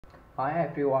Hi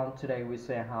everyone, today we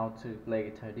say how to play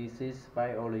guitar. This is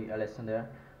by Olly Alexander.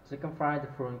 So you can find the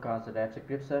full chords in the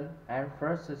description. And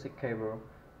first is the Capo.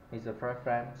 Is the first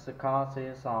frame. The chords in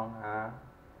the song are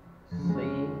C,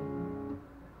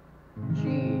 G,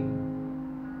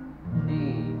 D,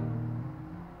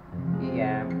 E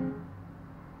M,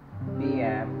 B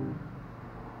M,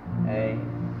 A,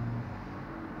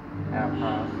 F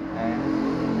sharp, and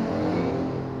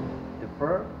E. The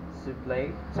first to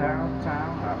play down,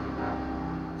 down, up,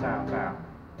 down, down,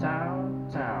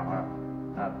 down, down,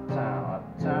 up, down,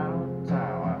 up, down,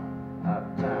 down,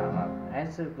 up, down, up.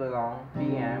 And to play along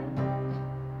BM,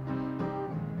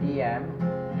 EM,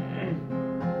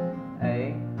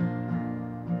 A,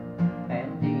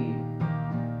 and D.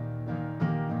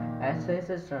 As this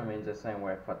is determined the same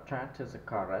way for track to the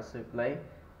chorus, we play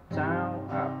down,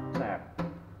 up, tap,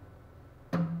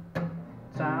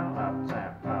 down, up,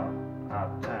 tap,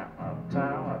 up, tap, up,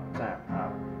 down, up, tap,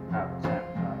 up,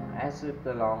 tap, up. As we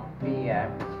play along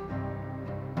BM,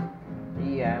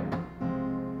 EM,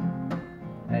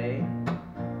 A,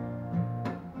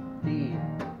 D,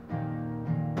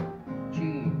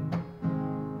 G,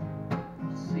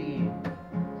 C,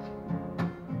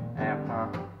 F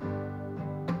sharp,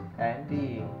 and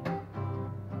D.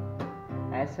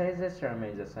 As this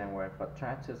remains the same way for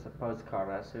track to suppose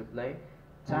chorus, we play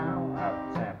down,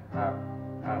 up, tap, up,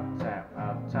 tap,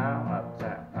 up, down, up,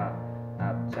 tap,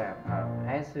 up, tap, up.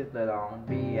 As we play along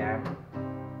BM,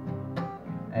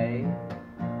 A,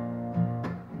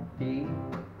 D,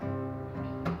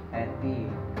 and D.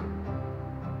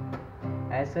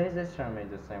 As this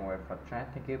remains the same way for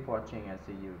track. Thank you for watching and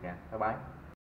see you again. Bye bye.